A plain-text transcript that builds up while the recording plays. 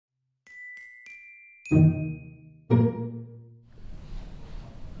Come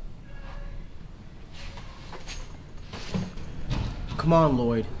on,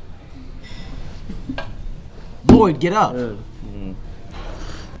 Lloyd. Lloyd, get up.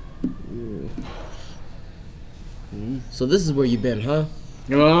 So this is where you've been, huh?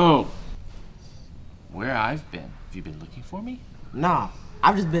 No. Where I've been? Have you been looking for me? Nah,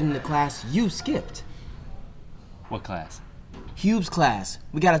 I've just been in the class you skipped. What class? Hube's class.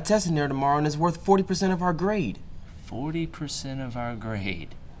 We got a test in there tomorrow and it's worth 40% of our grade. 40% of our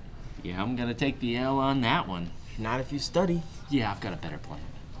grade. Yeah, I'm gonna take the L on that one. Not if you study. Yeah, I've got a better plan.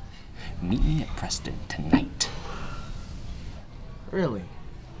 Meet me at Preston tonight. Really?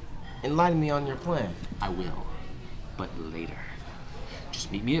 Enlighten me on your plan. I will, but later.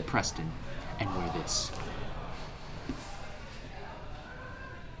 Just meet me at Preston and wear this.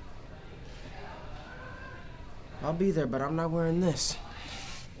 I'll be there, but I'm not wearing this.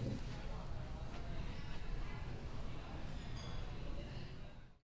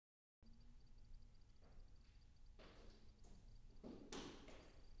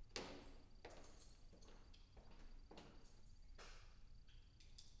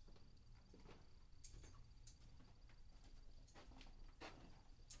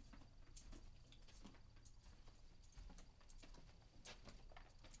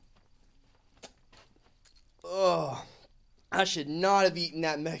 Ugh, I should not have eaten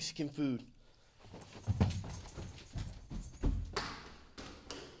that Mexican food.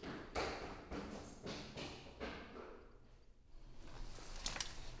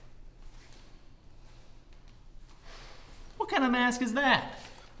 What kind of mask is that?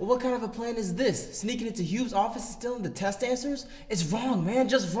 Well, what kind of a plan is this? Sneaking into Hube's office and stealing the test answers? It's wrong, man,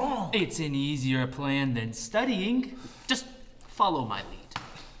 just wrong. It's an easier plan than studying. Just follow my lead.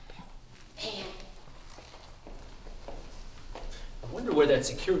 I wonder where that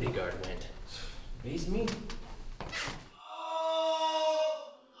security guard went. Beats me.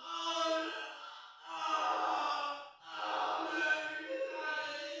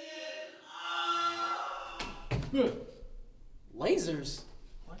 Lasers?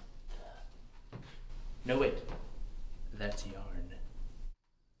 What the? No, wait. That's yarn.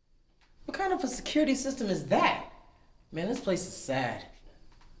 What kind of a security system is that? Man, this place is sad.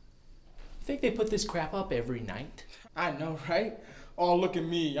 Think they put this crap up every night? I know, right? Oh, look at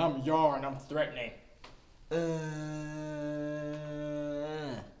me. I'm yarn. I'm threatening.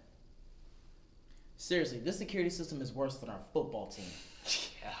 Seriously, this security system is worse than our football team.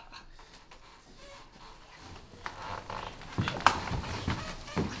 Yeah.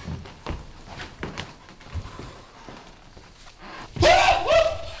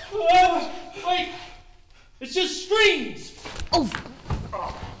 Wait! It's just strings! Oh!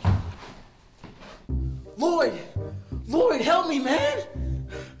 Lloyd! Lloyd, help me, man!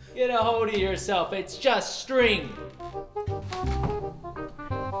 Get a hold of yourself, it's just string.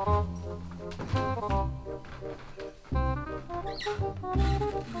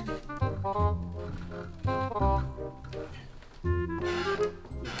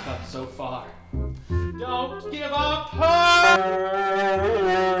 We've come so far. Don't give up hope!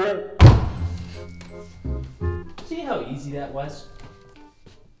 See how easy that was?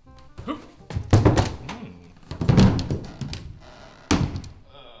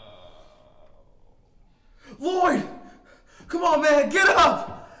 Lloyd! Come on, man, get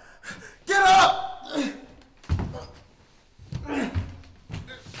up! Get up!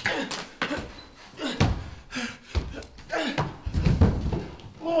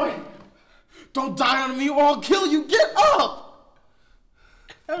 Lloyd! Don't die on me or I'll kill you! Get up!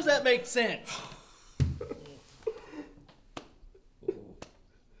 How does that make sense?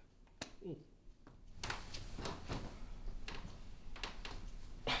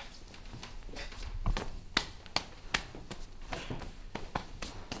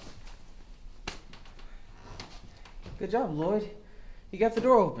 Good job, Lloyd. You got the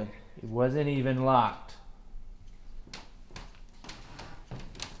door open. It wasn't even locked.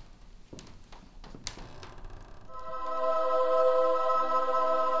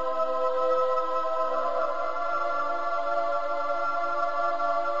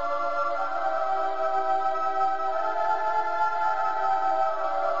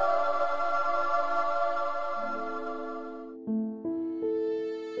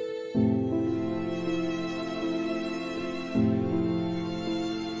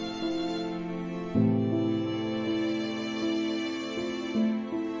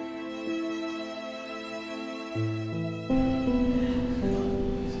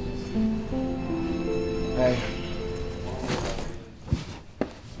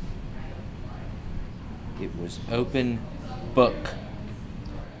 It was open book.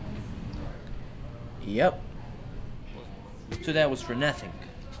 Yep. So that was for nothing.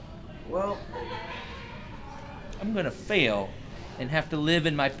 Well, I'm gonna fail and have to live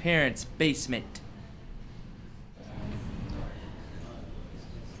in my parents' basement.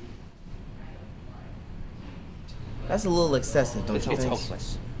 that's a little excessive, don't you It's think?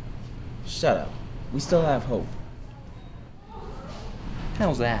 hopeless. Shut up. We still have hope.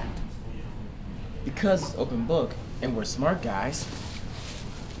 How's that? Because it's open book and we're smart guys,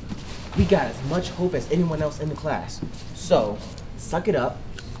 we got as much hope as anyone else in the class. So, suck it up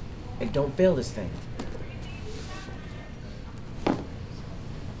and don't fail this thing.